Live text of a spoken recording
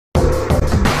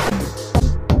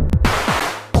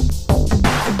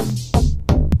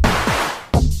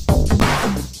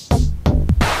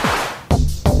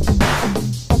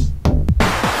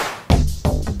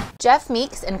Jeff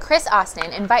Meeks and Chris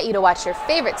Austin invite you to watch your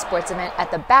favorite sports event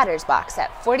at the Batter's Box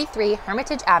at 43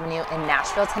 Hermitage Avenue in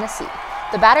Nashville, Tennessee.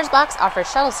 The Batter's Box offers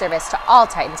shuttle service to all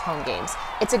Titans home games.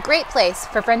 It's a great place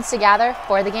for friends to gather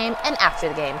for the game and after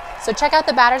the game. So check out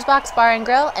the Batter's Box Bar and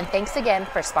Grill, and thanks again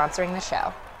for sponsoring the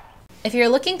show. If you're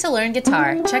looking to learn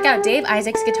guitar, check out Dave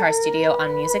Isaac's Guitar Studio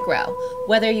on Music Row.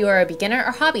 Whether you are a beginner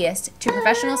or hobbyist to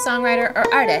professional songwriter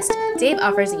or artist, Dave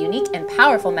offers a unique and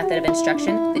powerful method of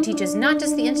instruction that teaches not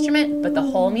just the instrument, but the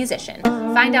whole musician.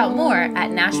 Find out more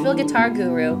at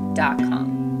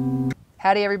NashvilleGuitarGuru.com.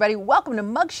 Howdy everybody, welcome to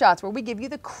Mugshots, where we give you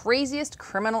the craziest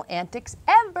criminal antics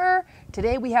ever.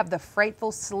 Today we have the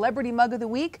frightful celebrity mug of the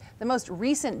week, the most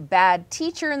recent bad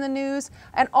teacher in the news,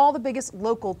 and all the biggest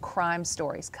local crime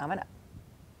stories coming up.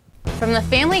 From the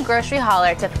family grocery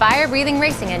hauler to fire-breathing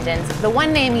racing engines, the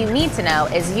one name you need to know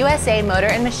is USA Motor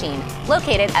and Machine,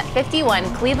 located at 51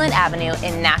 Cleveland Avenue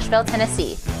in Nashville,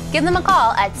 Tennessee. Give them a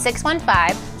call at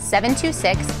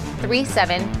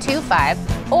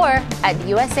 615-726-3725 or at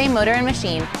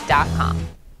usamotorandmachine.com.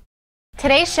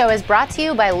 Today's show is brought to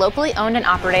you by locally owned and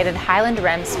operated Highland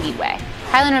Rim Speedway.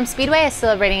 Highland Rim Speedway is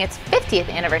celebrating its 50th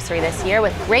anniversary this year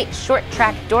with great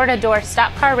short-track, door-to-door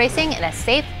stock car racing in a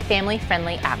safe,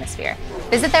 family-friendly atmosphere.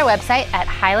 Visit their website at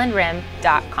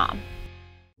highlandrim.com.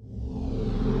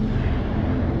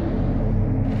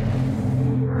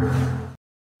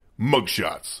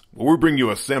 Mugshots, where we bring you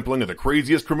a sampling of the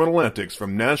craziest criminal antics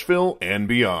from Nashville and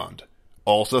beyond.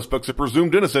 All suspects are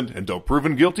presumed innocent until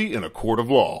proven guilty in a court of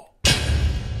law.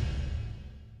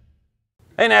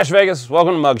 Hey Nash Vegas,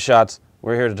 welcome to Mugshots.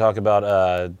 We're here to talk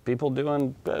about people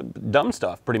doing dumb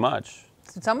stuff, pretty much.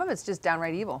 Some of it's just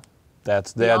downright evil.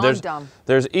 There's dumb.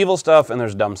 There's evil stuff and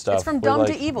there's dumb stuff. It's from dumb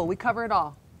to evil. We cover it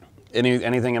all.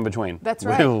 Anything in between. That's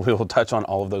right. We will touch on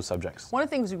all of those subjects. One of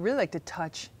the things we really like to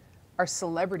touch are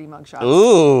celebrity mugshots.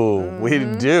 Ooh, we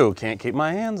do. Can't keep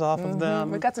my hands off of them.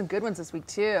 We've got some good ones this week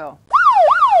too.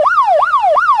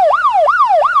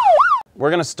 We're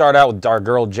going to start out with our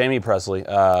girl Jamie Presley,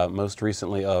 most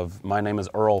recently of My Name is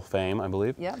Earl fame, I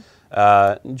believe. Yeah.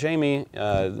 Jamie,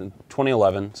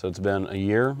 2011, so it's been a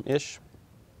year-ish,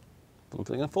 I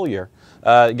think a full year,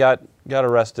 got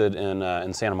arrested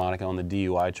in Santa Monica on the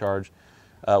DUI charge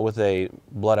with a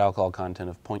blood alcohol content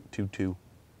of 0.22.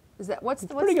 Is that what's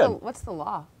the law?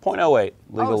 0.08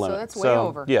 legal limit. So that's way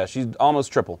over. Yeah, she's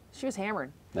almost triple. She was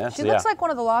hammered. Yes, she looks like one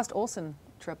of the Lost Olsen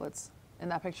triplets in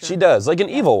that picture. She does, like an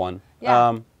evil one.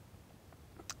 Yeah.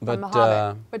 But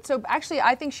so actually,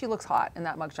 I think she looks hot in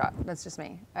that mugshot. That's just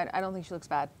me. I don't think she looks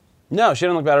bad. No, she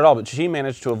didn't look bad at all. But she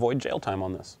managed to avoid jail time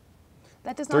on this.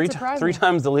 That does not surprise me. 3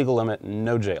 times the legal limit,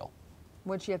 no jail.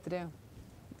 What'd she have to do?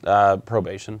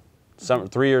 Probation.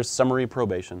 3 years summary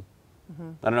probation. I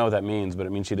don't know what that means, but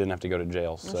it means she didn't have to go to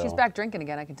jail. Well, so. she's back drinking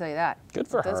again, I can tell you that. Good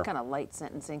for her. That's kind of light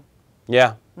sentencing.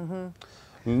 Yeah.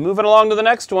 Moving along to the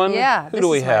next one. Yeah. Who do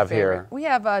we have here? We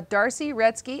have Darcy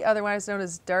Retzky, otherwise known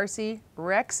as Darcy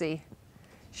Rexy.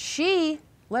 She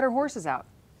let her horses out.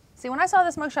 See, when I saw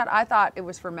this mugshot, I thought it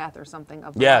was for meth or something.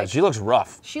 Yeah, she looks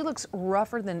rough. She looks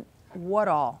rougher than what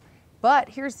all. But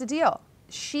here's the deal.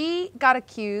 She got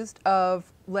accused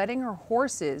of letting her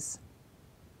horses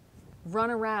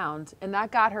run around, and that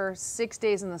got her 6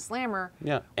 days in the slammer.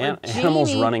 Yeah, and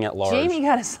animals running at large. Jamie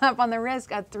got a slap on the wrist,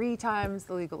 got 3 times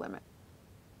the legal limit.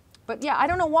 But yeah, I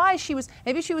don't know why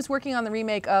maybe she was working on the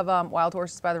remake of Wild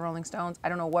Horses by the Rolling Stones. I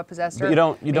don't know what possessed her. But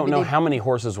you don't know how many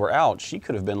horses were out. She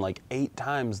could have been like 8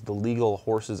 times the legal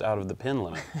horses out of the pin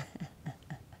limit.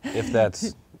 If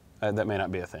that's, that may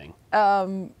not be a thing.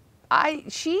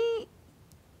 She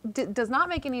does not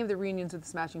make any of the reunions with the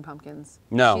Smashing Pumpkins.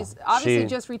 No. She's obviously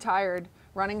just retired,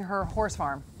 running her horse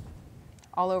farm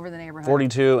all over the neighborhood.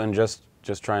 42 and just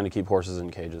trying to keep horses in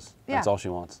cages. Yeah. That's all she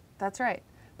wants. That's right.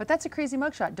 But that's a crazy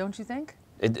mugshot, don't you think?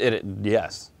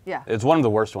 Yes. Yeah. It's one of the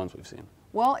worst ones we've seen.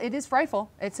 Well, it is frightful.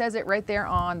 It says it right there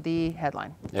on the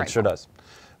headline. Frightful. It sure does.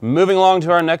 Moving along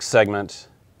to our next segment.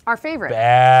 Our favorite.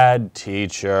 Bad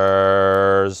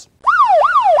teachers.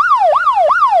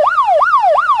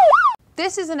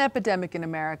 This is an epidemic in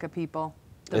America, people.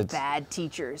 The It's bad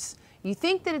teachers. You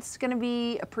think that it's going to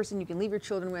be a person you can leave your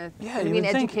children with, Yeah, going to you be an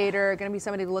would think. educator, going to be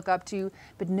somebody to look up to,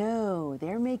 but no,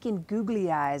 they're making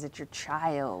googly eyes at your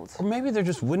child. Or maybe there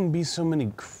just wouldn't be so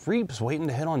many creeps waiting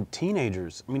to hit on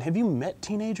teenagers. I mean, have you met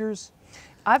teenagers?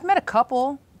 I've met a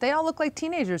couple. They all look like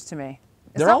teenagers to me.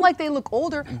 It's They're not all- like they look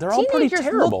older. they're all pretty Teenagers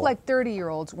terrible. look like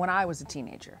 30-year-olds when I was a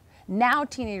teenager. Now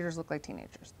teenagers look like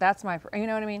teenagers. That's my, you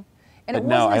know what I mean? And it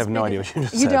No, wasn't I as have no big idea as- what you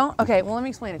just You said. don't? Okay, well, let me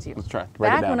explain it to you. Let's try. Write it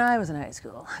Back down. when I was in high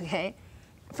school, okay?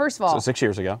 First of all, So 6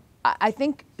 years ago. I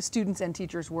think students and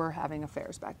teachers were having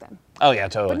affairs back then. Oh yeah,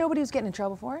 totally. But nobody was getting in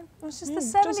trouble for it. It was just the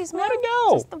 70s, just man. let it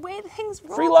go. Just the way things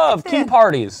roll. Free love, back key then.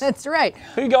 parties. That's right.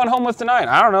 Who you going home with tonight?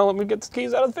 I don't know. Let me get the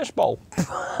keys out of the fishbowl.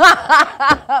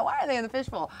 Why are they in the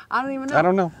fishbowl? I don't even know. I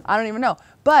don't know. I don't even know.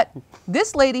 But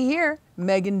this lady here,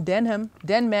 Megan Denman.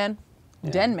 Megan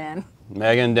Denman.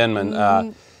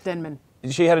 Denman.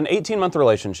 She had an 18-month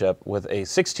relationship with a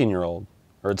 16-year-old,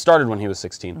 or it started when he was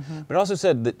 16. But it also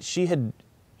said that she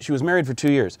was married for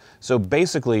 2 years. So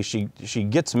basically, she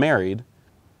gets married,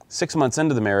 6 months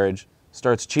into the marriage,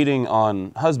 starts cheating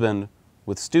on husband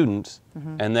with students,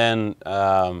 and then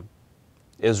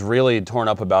is really torn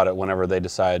up about it whenever they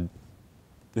decide,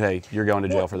 hey, you're going to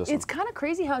jail for this It's one. kind of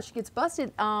crazy how she gets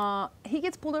busted. He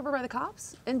gets pulled over by the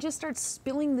cops and just starts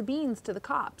spilling the beans to the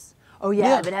cops. Oh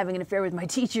yeah, I've been having an affair with my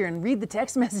teacher and read the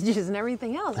text messages and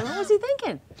everything else. And what was he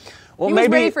thinking? Well, He was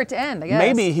ready for it to end, I guess.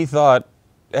 Maybe he thought,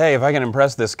 hey, if I can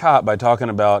impress this cop by talking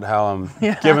about how I'm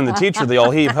giving the teacher the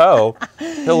old heave ho,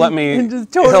 he'll let me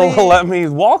he'll let me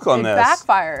walk on this. It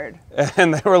backfired.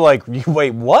 And they were like,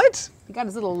 wait, what? He got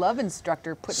his little love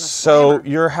instructor put in a So slammer.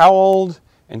 you're how old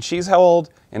and she's how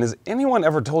old? And has anyone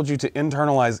ever told you to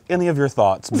internalize any of your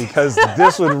thoughts? Because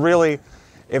this would really,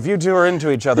 if you two are into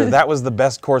each other, that was the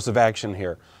best course of action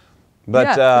here.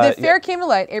 But the affair came to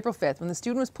light April 5th when the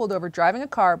student was pulled over driving a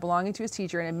car belonging to his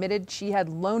teacher and admitted she had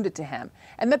loaned it to him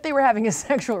and that they were having a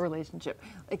sexual relationship.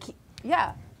 Like,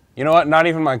 you know what? Not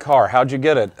even my car. How'd you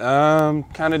get it?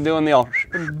 Kind of doing the old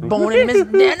boning Miss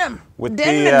Denham. with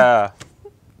Denman.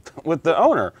 with the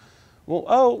owner. Well,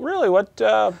 oh, really? What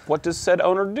does said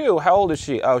owner do? How old is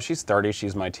she? Oh, she's 30.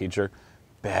 She's my teacher.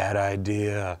 Bad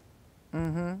idea.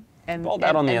 And All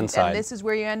that on the inside. And this is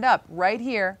where you end up, right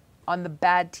here on the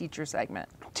bad teacher segment.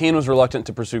 Teen was reluctant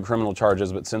to pursue criminal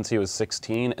charges, but since he was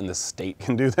 16 and the state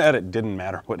can do that, it didn't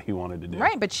matter what he wanted to do.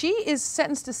 Right, but she is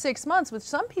sentenced to 6 months, which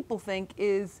some people think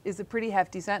is a pretty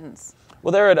hefty sentence.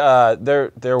 Well,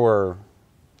 there were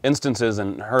instances,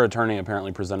 and her attorney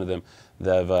apparently presented them,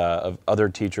 of other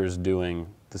teachers doing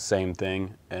the same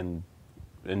thing and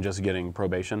just getting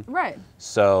probation. Right.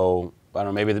 So I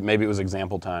don't know. Maybe it was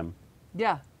example time.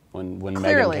 Yeah. When Clearly,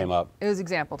 Megan came up. it was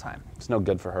example time. It's no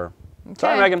good for her. Okay.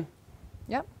 Sorry, Megan.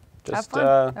 Yep. Just, Have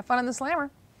fun. Have fun in the slammer.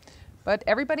 But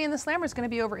everybody in the slammer is going to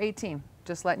be over 18.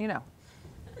 Just letting you know.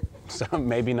 So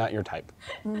maybe not your type.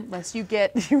 Unless you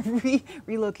get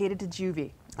relocated to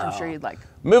juvie. I'm sure you'd like.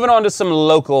 Moving on to some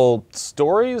local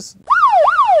stories.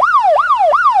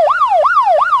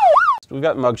 We've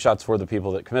got mugshots for the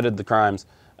people that committed the crimes.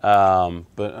 But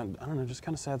I don't know, just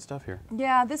kind of sad stuff here.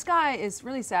 Yeah, this guy is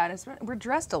really sad. We're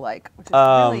dressed alike, which is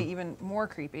really even more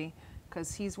creepy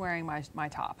because he's wearing my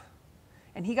top.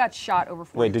 And he got shot over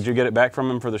 40. Wait, did you get it back from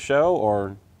him for the show,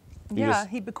 or you Yeah, just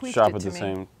he bequeathed shop it at to the me.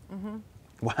 same?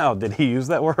 Wow, did he use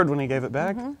that word when he gave it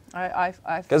back? I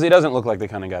Because he doesn't look like the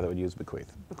kind of guy that would use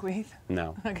bequeath. bequeath.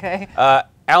 No. Okay.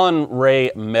 Alan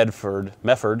Ray Mefford,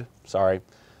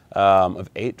 of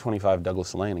 825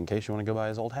 Douglas Lane, in case you want to go by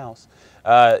his old house.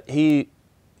 He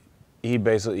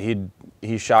basically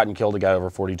he shot and killed a guy over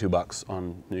 $42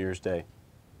 on New Year's Day.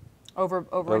 Over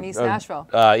in East Nashville.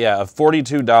 Yeah, a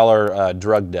 $42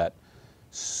 drug debt.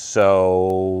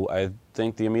 So I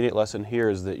think the immediate lesson here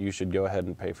is that you should go ahead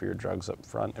and pay for your drugs up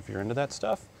front if you're into that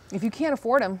stuff. If you can't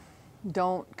afford them,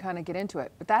 don't kind of get into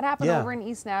it. But that happened Yeah. over in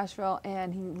East Nashville,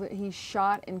 and he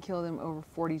shot and killed him over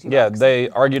 42 Yeah, bucks. they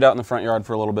argued out in the front yard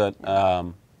for a little bit.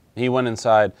 He went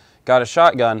inside, got a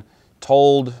shotgun,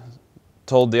 told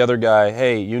the other guy,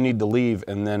 hey, you need to leave,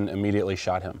 and then immediately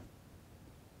shot him.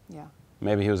 Yeah.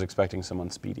 Maybe he was expecting someone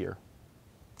speedier.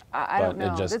 I don't But it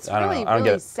know. just- That's I don't know. really, I don't get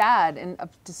really it. sad and a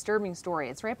disturbing story.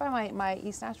 It's right by my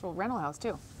East Nashville rental house,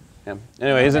 too. Yeah.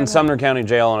 Anyway, he's in Sumner County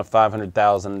Jail on a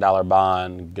 $500,000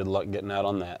 bond. Good luck getting out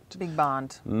on that. Big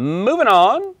bond. Moving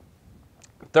on.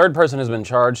 Third person has been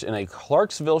charged in a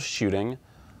Clarksville shooting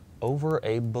over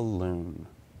a balloon.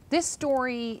 This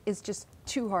story is just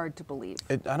too hard to believe.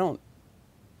 I don't.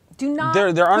 Do not.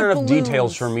 There aren't put enough details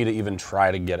balloons- for me to even try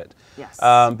to get it. Yes.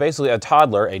 Basically, a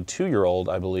toddler, a 2-year-old,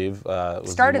 I believe, was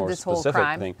Started the more this whole specific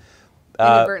crime. thing.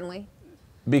 Inadvertently.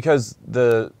 Because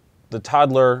the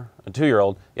toddler, a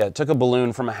 2-year-old, took a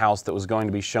balloon from a house that was going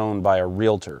to be shown by a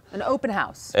realtor. An open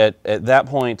house. At that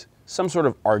point, some sort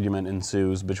of argument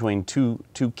ensues between two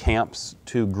camps,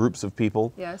 two groups of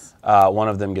people. Yes. One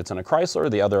of them gets in a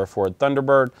Chrysler, the other a Ford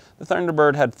Thunderbird. The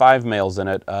Thunderbird had 5 males in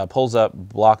it, pulls up,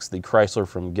 blocks the Chrysler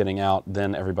from getting out.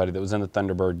 Then everybody that was in the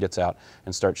Thunderbird gets out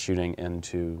and starts shooting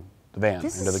into the van,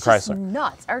 This into the is just Chrysler.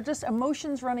 nuts. Are just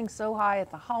emotions running so high at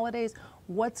the holidays?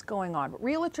 What's going on? But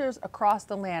realtors across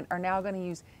the land are now going to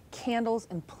use candles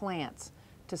and plants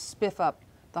to spiff up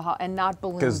and not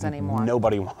balloons Because anymore.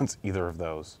 nobody wants either of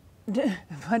those.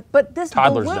 but this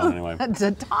Toddlers balloon, don't anyway.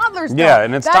 The toddlers Yeah, don't.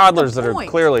 and it's That's toddlers the that are point.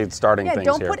 clearly starting things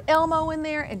don't here. put Elmo in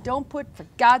there, and don't put, for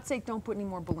God's sake, don't put any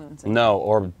more balloons in. No,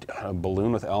 or a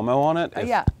balloon with Elmo on it. If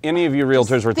yeah. any of you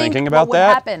realtors were Think thinking about what would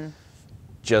that, happen.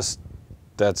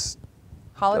 That's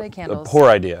Holiday a candles. poor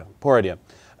idea. Poor idea.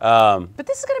 But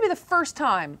this is going to be the first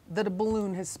time that a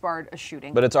balloon has sparked a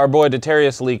shooting. But it's our boy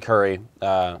Detarius Lee Curry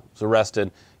was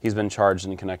arrested. He's been charged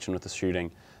in connection with the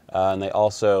shooting. And they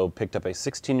also picked up a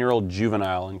 16-year-old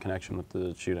juvenile in connection with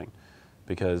the shooting,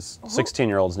 because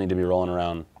 16-year-olds need to be rolling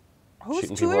around. Whose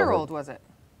shooting people 2-year-old over. was it?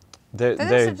 They,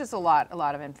 This is just a lot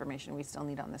of information we still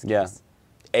need on this yeah, case.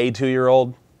 a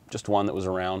 2-year-old, just one that was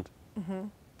around.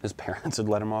 His parents had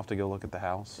let him off to go look at the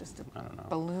house. Just a I don't know.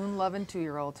 balloon-loving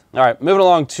 2-year-old. All right, moving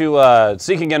along to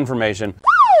seeking information.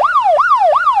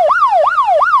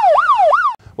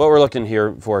 What we're looking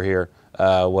for here,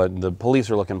 what the police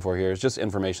are looking for here is just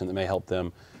information that may help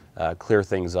them clear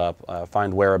things up,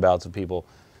 find whereabouts of people,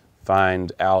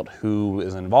 find out who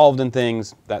is involved in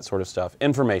things, that sort of stuff.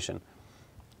 Information.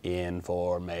 But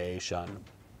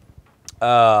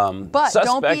don't be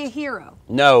Suspect- a hero.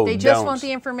 No, They just don't. want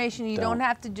the information. You don't Don't.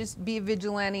 have to just be a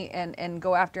vigilante and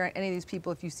go after any of these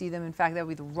people if you see them. In fact, that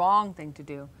would be the wrong thing to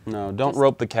do. No, don't Just-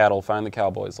 rope the cattle. Find the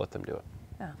cowboys. Let them do it.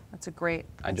 Yeah, that's a great.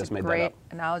 I just a made that great up.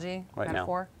 analogy. Right now.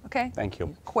 Metaphor. Okay. Thank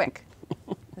you. Quick.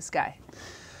 This guy.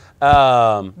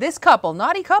 Um, This couple,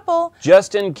 naughty couple.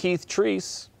 Justin Keith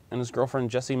Treese and his girlfriend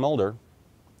Jessie Mulder.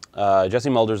 Jessie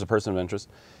Mulder is a person of interest.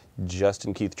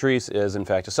 Justin Keith Treese is, in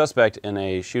fact, a suspect in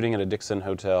a shooting at a Dixon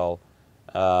hotel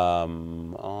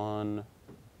on...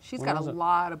 She's When got a was it?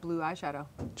 lot of blue eyeshadow.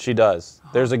 She does.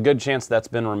 There's a good chance that's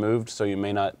been removed, so you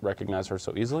may not recognize her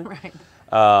so easily. Right.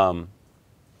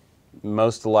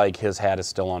 Most like his hat is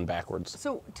still on backwards.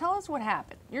 So tell us what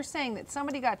happened. You're saying that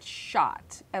somebody got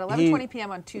shot at 11:20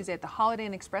 p.m. on Tuesday at the Holiday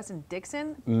Inn Express in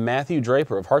Dixon. Matthew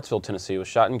Draper of Hartsville, Tennessee, was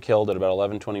shot and killed at about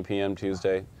 11:20 p.m.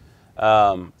 Tuesday.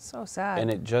 So sad.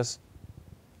 And it just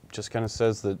kind of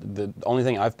says that the only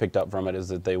thing I've picked up from it is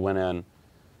that they went in,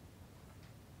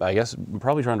 I guess,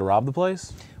 probably trying to rob the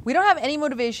place. We don't have any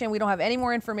motivation. We don't have any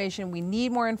more information. We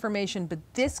need more information. But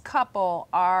this couple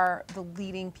are the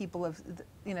leading people of,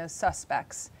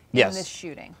 suspects in Yes. this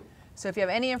shooting. So if you have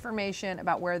any information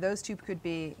about where those two could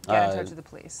be, get in touch with the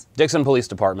police. Dixon Police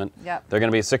Department. Yep. They're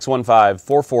going to be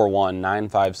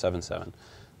 615-441-9577.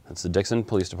 That's the Dixon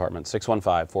Police Department,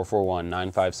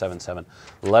 615-441-9577.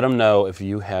 Let them know if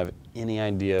you have any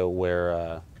idea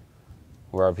where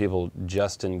our people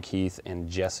Justin, Keith, and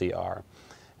Jesse are.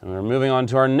 And we're moving on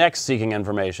to our next seeking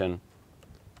information.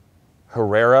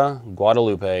 Herrera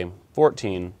Guadalupe,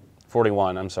 41,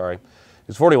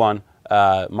 he's 41,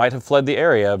 might have fled the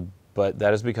area, but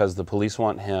that is because the police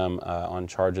want him on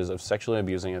charges of sexually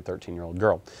abusing a 13-year-old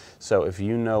girl. So if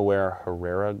you know where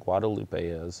Herrera Guadalupe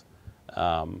is,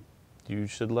 you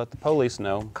should let the police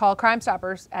know. Call Crime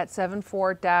Stoppers at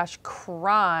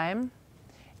 74-CRIME,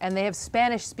 and they have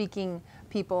Spanish-speaking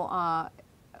people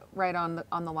right on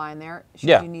the line there, should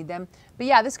Yeah. you need them. But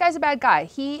yeah, this guy's a bad guy.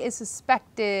 He is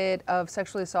suspected of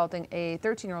sexually assaulting a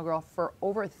 13-year-old girl for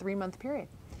over a 3-month period.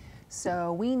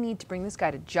 So we need to bring this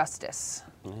guy to justice.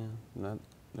 Yeah, that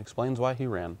explains why he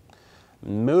ran.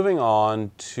 Moving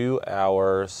on to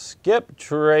our skip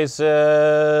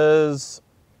traces.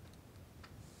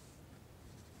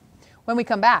 When we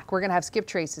come back, we're going to have skip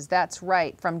traces. That's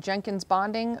right. From Jenkins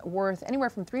Bonding, worth anywhere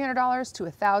from $300 to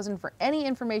 $1,000 for any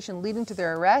information leading to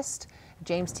their arrest.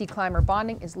 James T. Clymer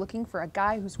Bonding is looking for a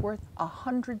guy who's worth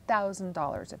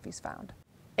 $100,000 if he's found.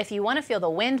 If you want to feel the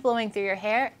wind blowing through your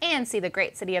hair and see the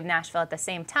great city of Nashville at the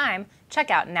same time,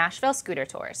 check out Nashville Scooter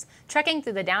Tours. Trekking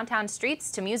through the downtown streets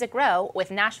to Music Row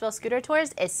with Nashville Scooter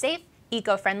Tours is safe,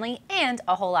 eco-friendly, and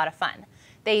a whole lot of fun.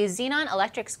 They use Xenon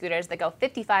electric scooters that go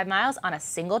 55 miles on a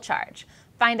single charge.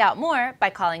 Find out more by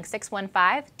calling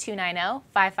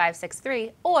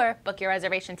 615-290-5563 or book your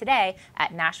reservation today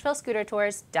at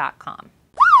NashvilleScooterTours.com.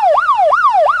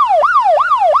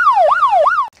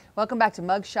 Welcome back to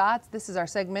Mug Shots. This is our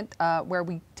segment where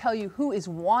we tell you who is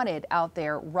wanted out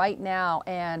there right now.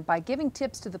 And by giving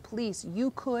tips to the police,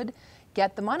 you could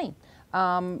get the money.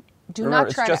 Do Remember, not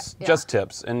try it's just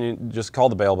tips, and you just call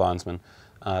the bail bondsman.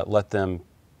 Let them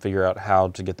figure out how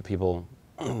to get the people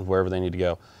wherever they need to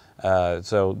go.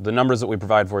 So the numbers that we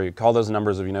provide for you, call those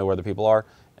numbers if you know where the people are,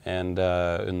 and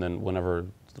then whenever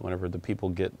the people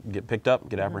get picked up,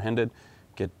 get apprehended,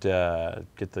 get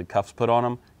the cuffs put on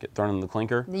them, get thrown in the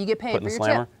clinker, You get paid put in for the your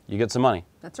slammer, tip. you get some money.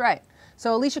 That's right.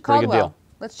 So Alicia Pretty good Caldwell, deal.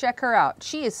 Let's check her out.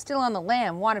 She is still on the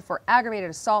lam, wanted for aggravated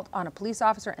assault on a police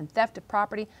officer and theft of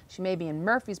property. She may be in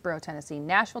Murfreesboro, Tennessee,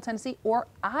 Nashville, Tennessee, or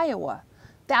Iowa.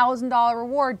 $1,000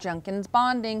 reward, Jenkins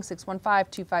bonding,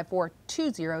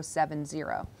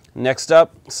 615-254-2070. Next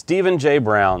up, Stephen J.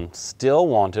 Brown, still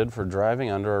wanted for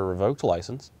driving under a revoked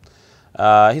license.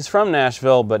 He's from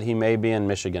Nashville, but he may be in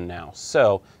Michigan now.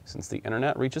 So, since the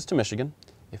internet reaches to Michigan,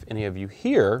 if any of you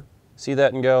here see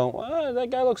that and go, well, that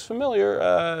guy looks familiar,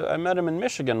 I met him in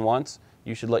Michigan once,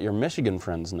 you should let your Michigan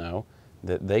friends know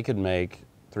that they could make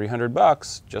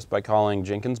 $300 just by calling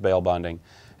Jenkins bail bonding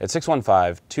at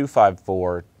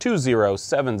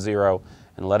 615-254-2070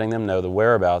 and letting them know the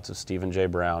whereabouts of Stephen J.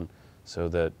 Brown so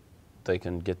that they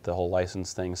can get the whole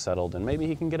license thing settled and maybe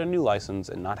he can get a new license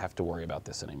and not have to worry about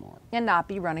this anymore. And not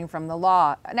be running from the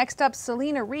law. Next up,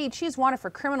 Selena Reed. She's wanted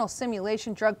for criminal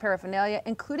simulation, drug paraphernalia,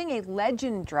 including a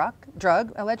legend drug.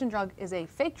 A legend drug is a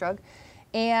fake drug.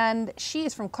 And she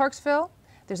is from Clarksville.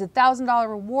 There's a $1,000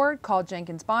 reward called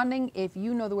Jenkins bonding if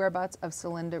you know the whereabouts of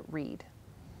Selena Reed.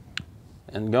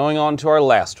 And going on to our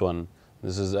last one.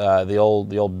 This is the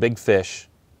old big fish,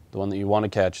 the one that you want to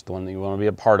catch, the one that you want to be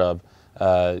a part of.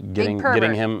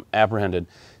 Getting him apprehended.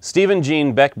 Stephen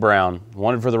Gene Beck Brown,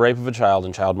 wanted for the rape of a child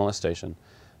and child molestation.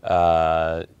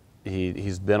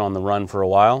 He's been on the run for a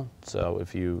while, so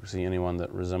if you see anyone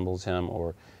that resembles him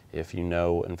or if you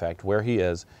know, in fact, where he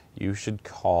is, you should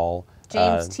call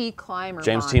James T. Clymer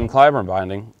James T. Clymer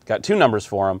binding. Got two numbers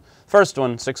for him. First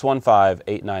one,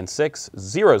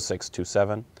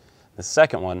 615-896-0627. The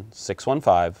second one,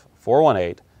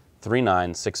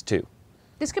 615-418-3962.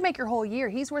 This could make your whole year.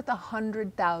 He's worth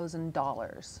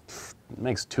 $100,000. It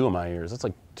makes 2 of my years. That's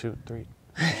like 2, 3.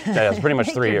 Yeah, that's pretty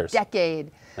much 3 years.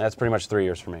 Decade. That's pretty much 3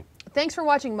 years for me. Thanks for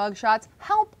watching Mugshots.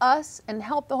 Help us and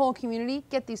help the whole community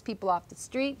get these people off the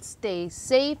street. Stay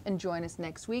safe and join us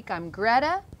next week. I'm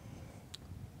Greta.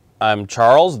 I'm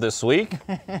Charles this week.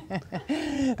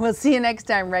 We'll see you next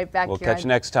time right back here. We'll catch you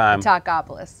next time.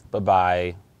 Talkapolis.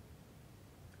 Bye-bye.